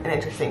pretty fun and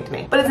interesting to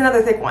me. But it's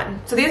another thick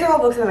one. So these are all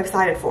books that I'm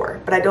excited for,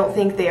 but I don't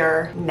think they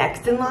are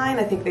next in line.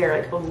 I think they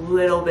are like a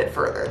little bit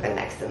further than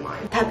next in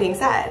line. That being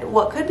said,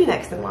 what could be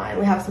next in line?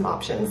 We have some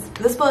options.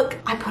 This book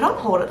I put on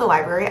hold at the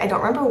library. I don't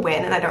remember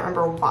when and I don't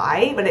remember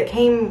why, but it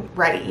came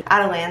ready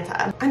at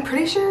Atlanta. I'm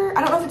pretty sure,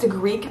 I don't know if it's a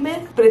Greek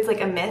myth, but it's like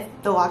a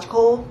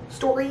mythological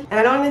story. And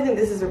I don't even think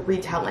this is a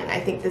retelling. I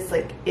think this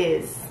like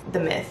is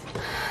the myth.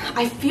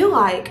 I feel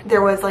like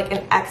there was like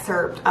an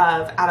excerpt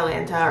of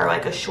Atalanta, or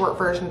like a short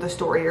version of the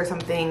story or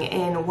something,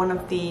 in one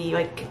of the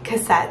like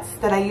cassettes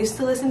that I used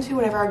to listen to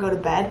whenever I go to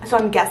bed. So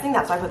I'm guessing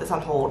that's why I put this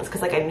on hold. It's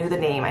because like I knew the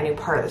name, I knew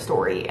part of the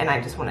story, and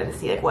I just wanted to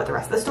see like what the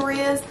rest of the story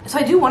is. So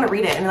I do want to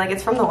read it, and like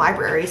it's from the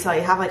library, so I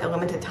have like a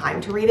limited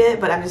time to read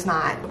it, but I'm just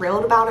not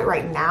thrilled about it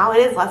right now. It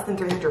is less than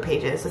 300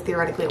 pages, so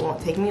theoretically it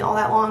won't take me all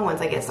that long once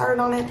I get started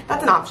on it.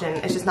 That's an option.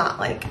 It's just not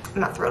like,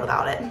 I'm not thrilled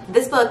about it.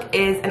 This book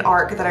is an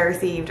ARC that I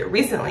received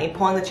recently,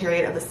 Pulling the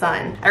Chariot of the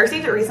Sun. I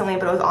received it recently,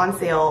 but it was on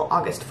sale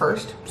August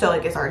 1st, so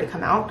like it's already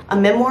come out. A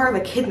memoir of a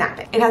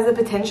kidnapping. It has the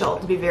potential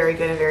to be very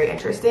good and very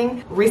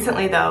interesting.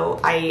 Recently though,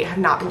 I have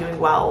not been doing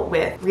well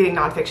with reading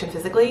nonfiction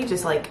physically,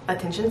 just like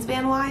attention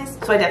span wise.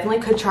 So I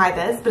definitely could try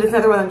this, but it's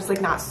another one I'm just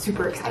like not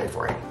super excited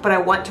for it. But I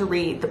want to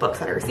read the books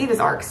that I receive as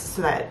ARCs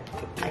so that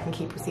I can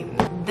keep receiving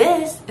them.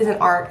 This is an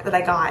ARC that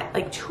I got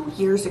like 2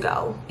 years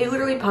ago. It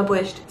literally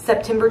published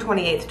September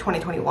 28th,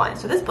 2021.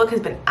 So this book has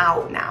been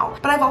out now,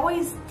 but I've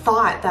always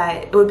thought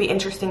that it would be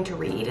interesting to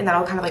read and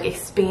that'll kind of like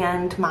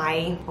expand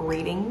my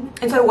reading.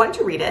 And so I want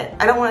to read it.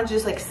 I don't want it to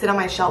just like sit on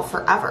my shelf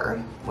forever,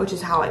 which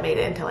is how I made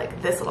it into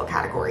like this little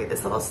category,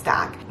 this little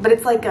stack. But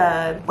it's like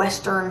a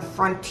Western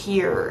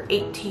frontier,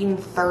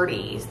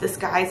 1830s. This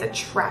guy's a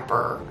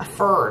trapper, a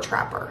fur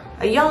trapper,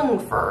 a young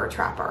fur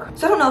trapper.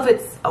 So I don't know if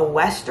it's a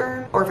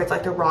Western or if it's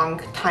like the wrong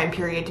time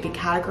period to be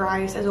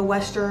categorized as a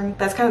Western.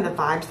 That's kind of the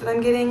vibes that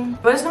I'm getting.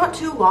 But it's not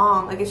too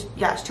long. Like it's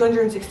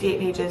 268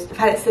 pages. I've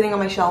had it sitting on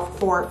my shelf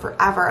for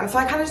forever. And so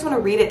I kind of just want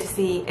to read it to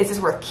see, is this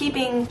worth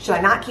keeping? Should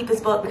I not keep this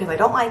book because I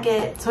don't like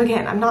it? So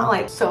again, I'm not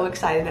like so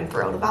excited and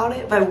thrilled about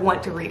it, but I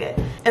want to read it.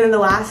 And then the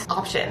last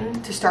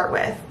option to start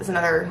with is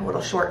another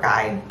little short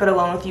guide, but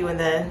Alone with You in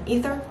the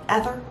Ether?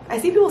 I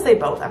see people say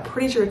both. I'm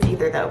pretty sure it's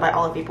Ether though, by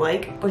Olive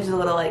Blake, which is a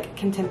little like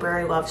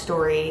contemporary love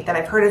story that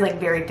I've heard is like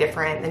very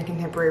different than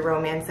contemporary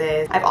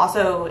romances. I've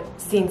also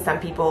seen some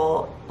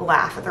people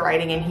laugh at the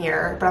writing in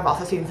here, but I've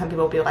also seen some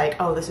people be like,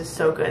 oh, this is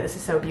so good, this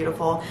is so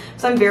beautiful.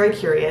 So I'm very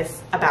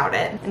curious about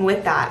it. And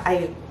with that,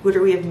 I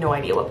literally have no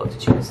idea what book to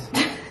choose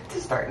to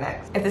start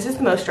next. If this is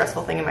the most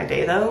stressful thing in my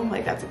day though,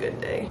 like that's a good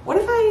day. What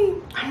if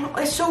I don't know,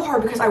 it's so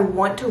hard because I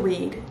want to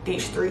read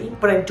these 3,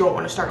 but I don't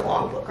want to start a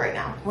long book right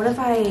now. What if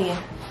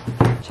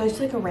should I just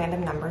do like a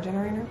random number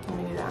generator? Let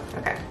me do that.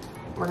 Okay.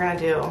 we're gonna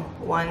do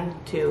 1,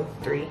 2,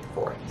 3,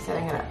 4.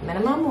 Setting it up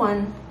minimum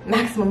 1,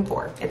 maximum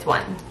 4. It's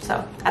 1.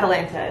 So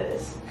Atalanta it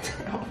is.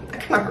 I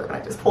can't remember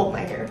when I just pulled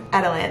my hair.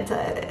 Atalanta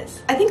it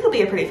is. I think it'll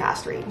be a pretty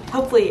fast read.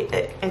 Hopefully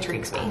it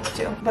intrigues me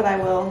too. But I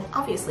will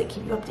obviously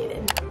keep you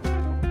updated.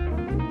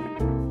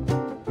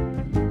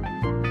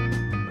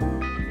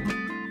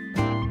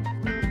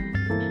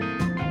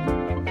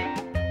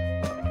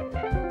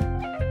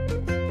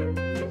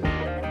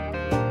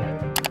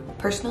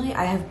 Personally,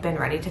 I have been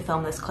ready to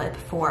film this clip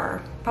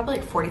for probably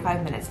like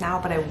 45 minutes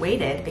now, but I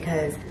waited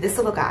because this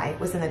little guy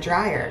was in the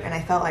dryer and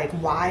I felt like,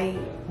 why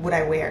would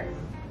I wear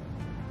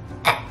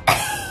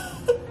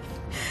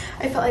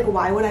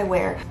why would I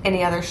wear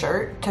any other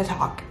shirt to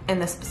talk in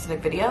this specific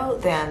video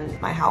than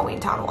my Halloween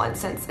Town one,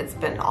 since it's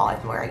been all I've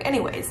been wearing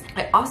anyways.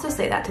 I also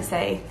say that to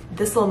say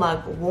this little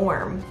mug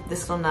warm,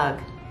 this little mug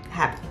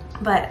happy.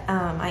 But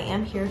I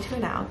am here to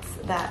announce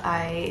that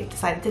I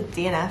decided to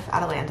DNF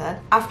Atalanta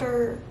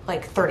after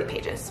like 30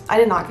 pages. I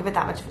did not give it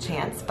that much of a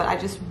chance, but I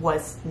just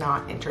was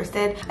not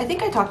interested. I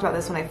think I talked about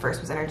this when I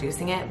first was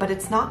introducing it, but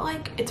it's not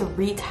like it's a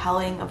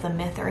retelling of the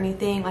myth or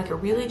anything. Like, it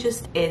really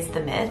just is the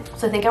myth.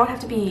 So I think I would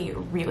have to be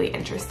really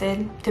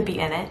interested to be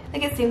in it.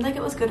 Like, it seemed like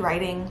it was good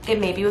writing. It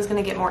maybe was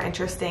gonna get more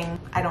interesting.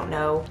 I don't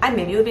know. I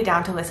maybe would be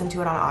down to listen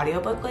to it on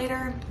audiobook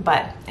later,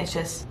 but it's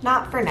just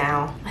not for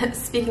now.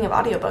 Speaking of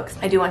audiobooks,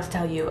 I do want to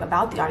tell you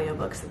about the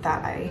audiobooks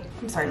that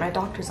I'm sorry, my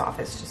doctor's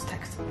office just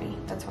texted me.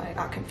 That's why I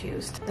got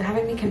confused. They're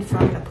having me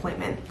confirm an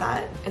appointment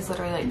that is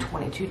literally like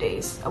 22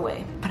 days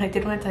away. But I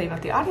did want to tell you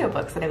about the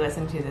audiobooks that I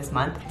listened to this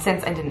month,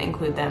 since I didn't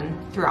include them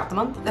throughout the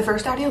month. The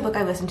first audiobook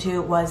I listened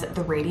to was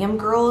The Radium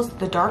Girls,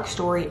 The Dark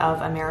Story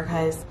of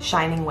America's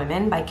Shining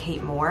Women by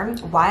Kate Moore.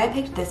 Why I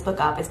picked this book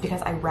up is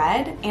because I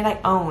read, and I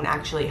own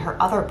actually, her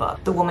other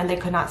book, The Woman They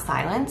Could Not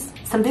Silence.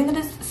 Something that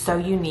is so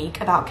unique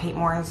about Kate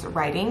Moore's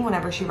writing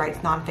whenever she writes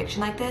nonfiction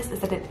like this is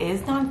that it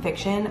is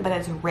nonfiction, but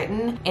it's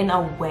written in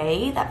a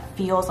way that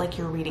feels like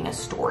you're reading a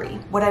story.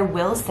 What I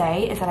will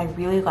say is that I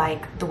really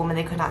like The Woman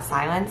They Could Not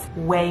Silence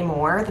way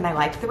more than I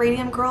liked The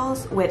Radium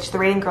Girls, which The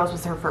Radium Girls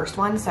was her first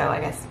one, so I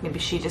guess maybe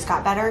she just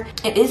got better.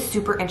 It is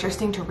super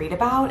interesting to read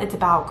about. It's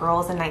about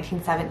girls in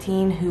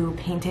 1917 who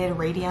painted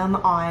radium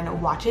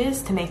on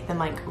watches to make them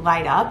like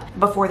light up.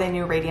 Before they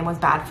knew radium was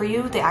bad for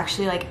you, they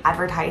actually like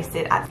advertised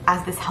it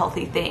as this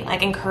healthy thing,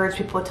 like encouraged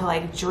people to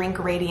like drink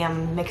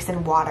radium mixed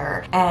in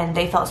water, and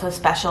they felt so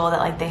special that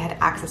like they had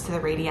access to the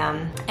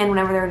radium. And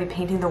whenever they would be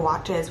painting the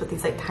watches with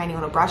these like tiny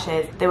little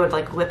brushes, they would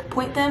like lip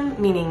point them,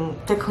 meaning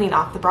to clean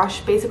off the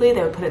brush basically.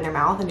 They would put it in their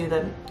mouth and do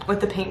the with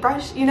the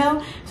paintbrush, you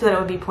know, so that it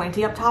would be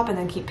pointy up top and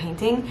then keep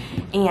painting.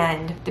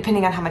 And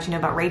depending on how much you know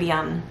about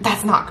radium,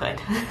 that's not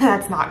good.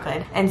 That's not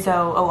good. And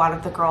so a lot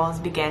of the girls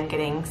began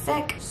getting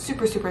sick,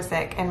 super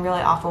sick in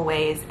really awful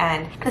ways.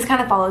 And this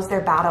kind of follows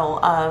their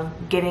battle of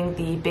getting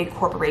the big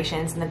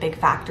corporations and the big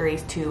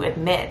factories to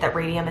admit that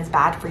radium is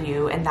bad for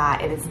you and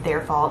that it is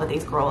their fault that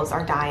these girls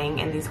are dying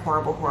in these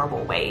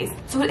horrible ways.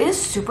 So it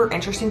is super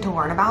interesting to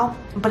learn about,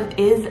 but it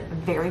is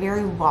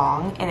very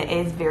long, and it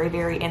is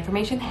very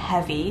information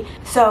heavy.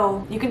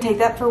 So you can take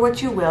that for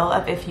what you will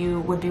of if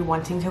you would be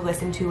wanting to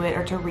listen to it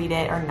or to read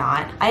it or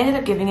not. I ended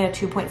up giving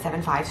it a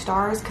 2.75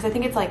 stars because I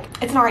think it's like,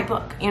 it's an alright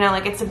book, you know,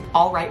 like it's an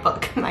alright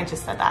book. I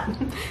just said that.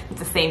 It's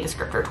the same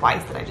descriptor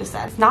twice that I just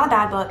said. It's not a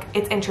bad book,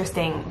 it's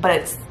interesting, but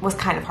it was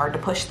kind of hard to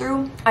push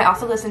through. I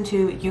also listened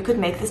to You Could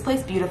Make This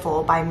Place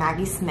Beautiful by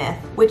Maggie Smith,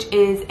 which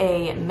is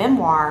a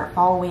memoir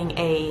following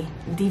a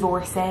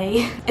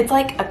divorcee. It's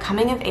like a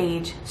coming of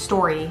age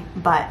story,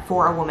 but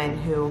for a woman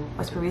who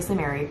was previously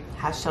married,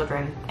 has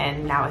children,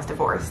 and now is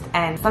divorced.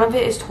 And some of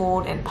it is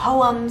told in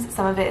poems,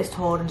 some of it is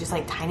told in just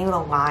like tiny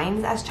little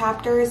lines as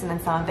chapters, and then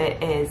some of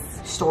it is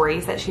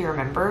stories that she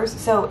remembers.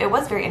 So it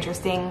was very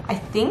interesting. I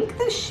think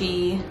that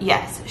she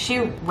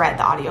read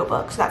the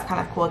audiobook, so that's kind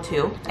of cool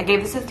too. I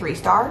gave this a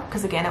 3-star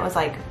because again, it was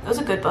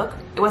a good book.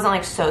 It wasn't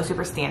like so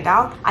super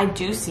standout. I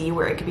do see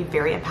where it could be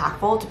very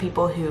impactful to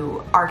people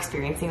who are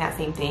experiencing that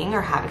same thing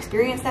or have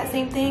experienced that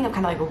same thing of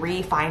kind of like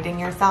re-finding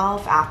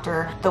yourself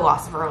after the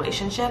loss of a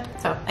relationship.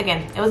 So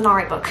again, it was an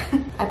alright book.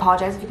 I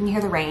apologize if you can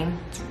hear the rain.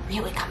 It's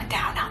really coming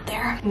down out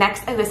there.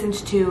 Next, I listened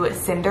to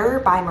Cinder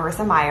by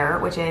Marissa Meyer,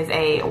 which is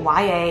a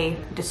YA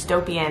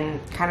dystopian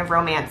kind of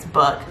romance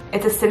book.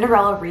 It's a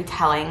Cinderella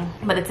retelling,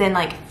 but it's in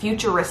like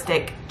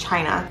futuristic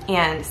China,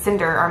 and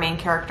Cinder, our main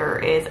character,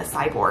 is a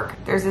cyborg.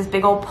 There's this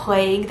big old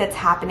plague that's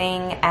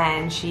happening,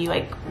 and she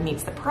like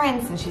meets the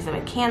prince, and she's a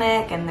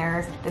mechanic, and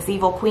there's this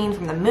evil queen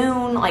from the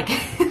moon. Like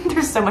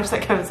there's so much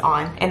that goes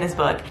on in this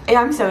book, and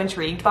I'm so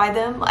intrigued by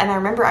them. And I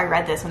remember I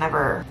read this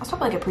whenever I was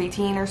probably like a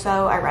preteen or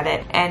so. I read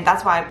it, and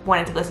that's why I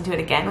wanted to listen to it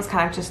again, was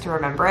kind of just to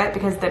remember it,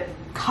 because the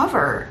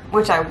cover,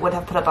 which I would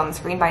have put up on the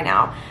screen by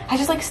now, has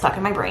just like stuck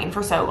in my brain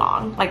for so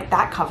long. Like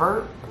that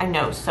cover I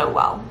know so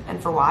well.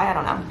 And for why, I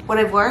don't know. What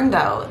I've learned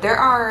though, there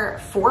are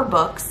 4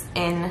 books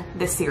in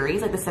this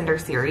series, like the Cinder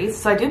series.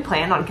 So I do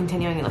plan on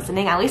continuing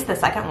listening, at least the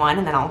second one,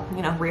 and then I'll,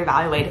 you know,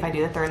 reevaluate if I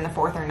do the third and the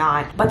fourth or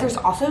not. But there's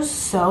also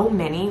so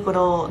many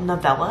little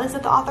novellas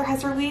that the author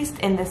has released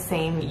in the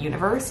same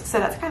universe. So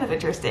that's kind of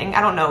interesting.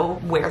 I don't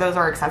know where those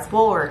are accessible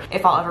or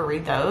if I'll ever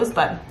read those,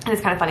 but it's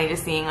kind of funny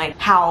just seeing like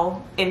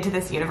how into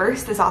this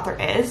universe this author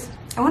is.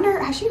 I wonder,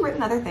 has she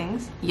written other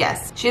things?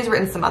 Yes, she has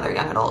written some other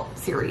young adult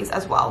series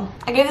as well.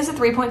 I gave this a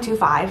 3.25.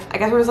 I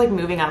guess we're just like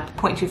moving up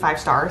 0.25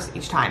 stars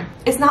each time.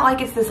 It's not like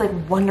it's this like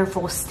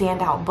wonderful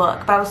standout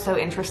book, but I was so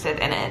interested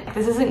in it.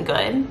 This isn't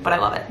good, but I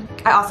love it.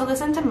 I also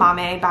listened to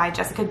Mame by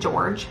Jessica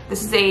George.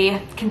 This is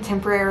a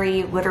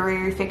contemporary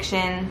literary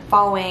fiction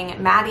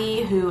following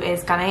Maddie, who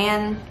is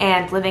Ghanaian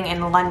and living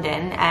in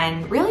London.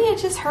 And really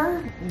it's just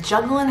her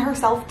juggling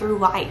herself through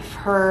life.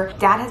 Her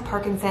dad has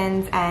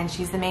Parkinson's and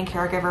she's the main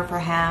caregiver for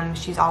him.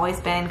 She's always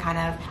been kind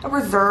of a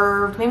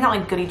reserved, maybe not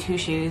like goody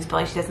two-shoes, but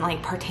like she doesn't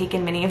like partake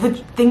in many of the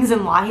things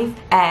in life.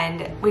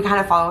 And we kind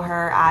of follow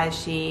her as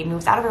she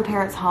moves out of her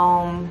parents'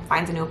 home,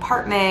 finds a new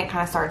apartment,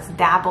 kind of starts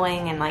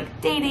dabbling and like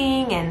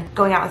dating and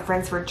going out with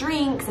friends for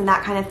drinks and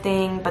that kind of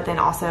thing. But then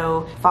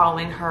also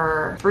following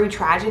her through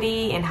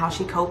tragedy and how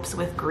she copes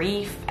with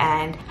grief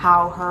and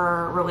how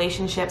her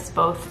relationships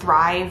both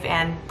thrive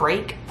and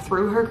break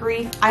through her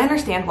grief. I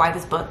understand why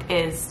this book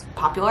is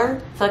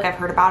popular. I feel like I've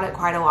heard about it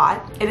quite a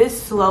lot. It is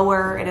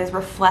slower, it is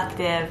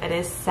reflective, it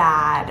is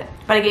sad,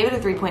 but I gave it a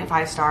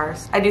 3.5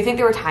 stars. I do think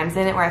there were times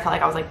in it where I felt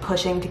like I was like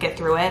pushing to get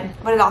through it,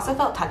 but it also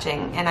felt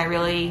touching and I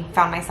really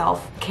found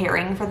myself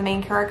caring for the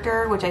main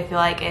character, which I feel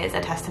like is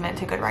a testament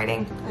to good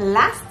writing.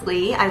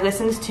 Lastly, I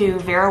listened to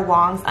Vera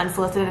Wong's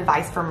Unsolicited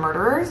Advice for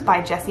Murderers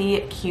by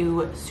Jessie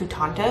Q.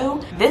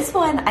 Sutanto. This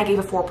one I gave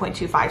a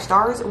 4.25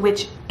 stars,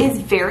 which is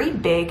very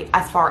big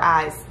as far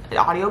as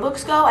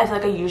audiobooks go. I feel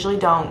like I usually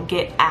don't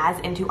get as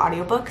into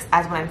audiobooks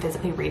as when I'm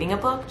physically reading a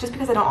book, just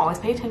because I don't always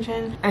pay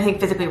attention. I think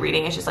physically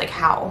reading is just like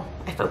how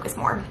I focus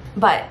more.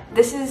 But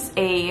this is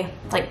a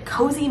like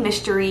cozy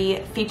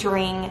mystery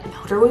featuring an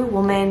elderly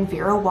woman,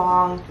 Vera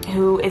Wong,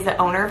 who is the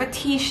owner of a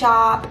tea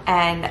shop,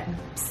 and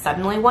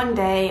suddenly one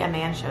day a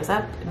man shows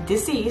up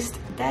deceased,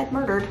 dead,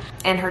 murdered,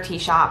 in her tea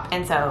shop.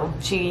 And so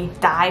she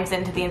dives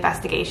into the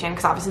investigation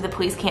because obviously the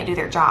police can't do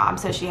their job,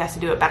 so she has to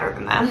do it better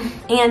than them.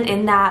 And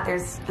in that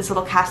there's this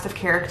little cast of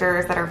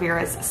characters that are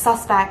Vera's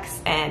suspects,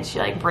 and she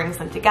like brings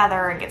them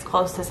together and gets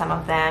close to some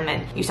of them,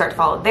 and you start to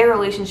follow their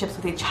relationships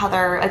with each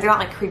other. Like they're not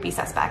like creepy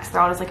suspects,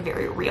 they're all just like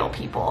very real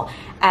people.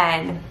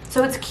 And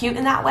so it's cute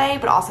in that way,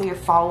 but also you're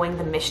following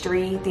the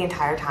mystery the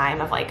entire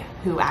time of like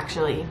who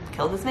actually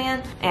killed this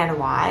man and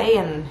why,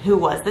 and who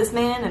was this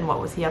man and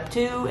what was he up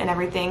to and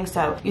everything.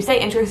 So you stay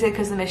interested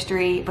because of the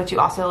mystery, but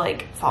you also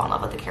like fall in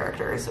love with the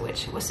characters,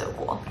 which was so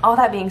cool. All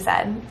that being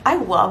said, I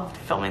loved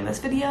filming this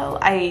video.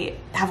 I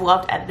have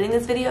loved editing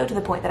this video to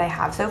the point that I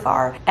have so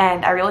far,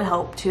 and I really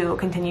hope to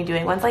continue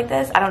doing ones like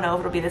this. I don't know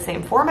if it'll be the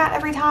same format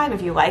every time.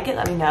 If you like it,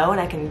 let me know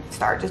and I can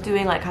start just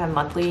doing like kind of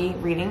monthly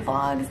reading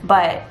vlogs.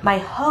 But my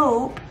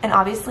hope, and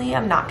obviously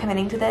I'm not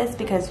committing to this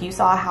because you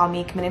saw how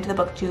me committing to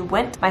the booktube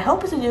went, my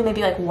hope is to do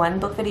maybe like 1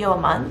 book video a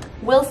month.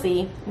 We'll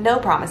see, no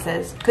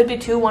promises. Could be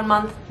 2 one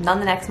month, none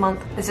the next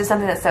month. It's just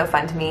something that's so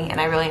fun to me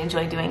and I really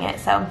enjoy doing it,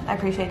 so I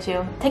appreciate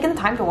you taking the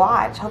time to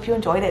watch. Hope you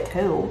enjoyed it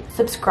too.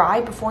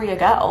 Subscribe before you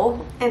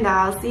go, and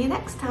I'll see you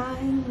next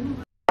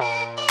time.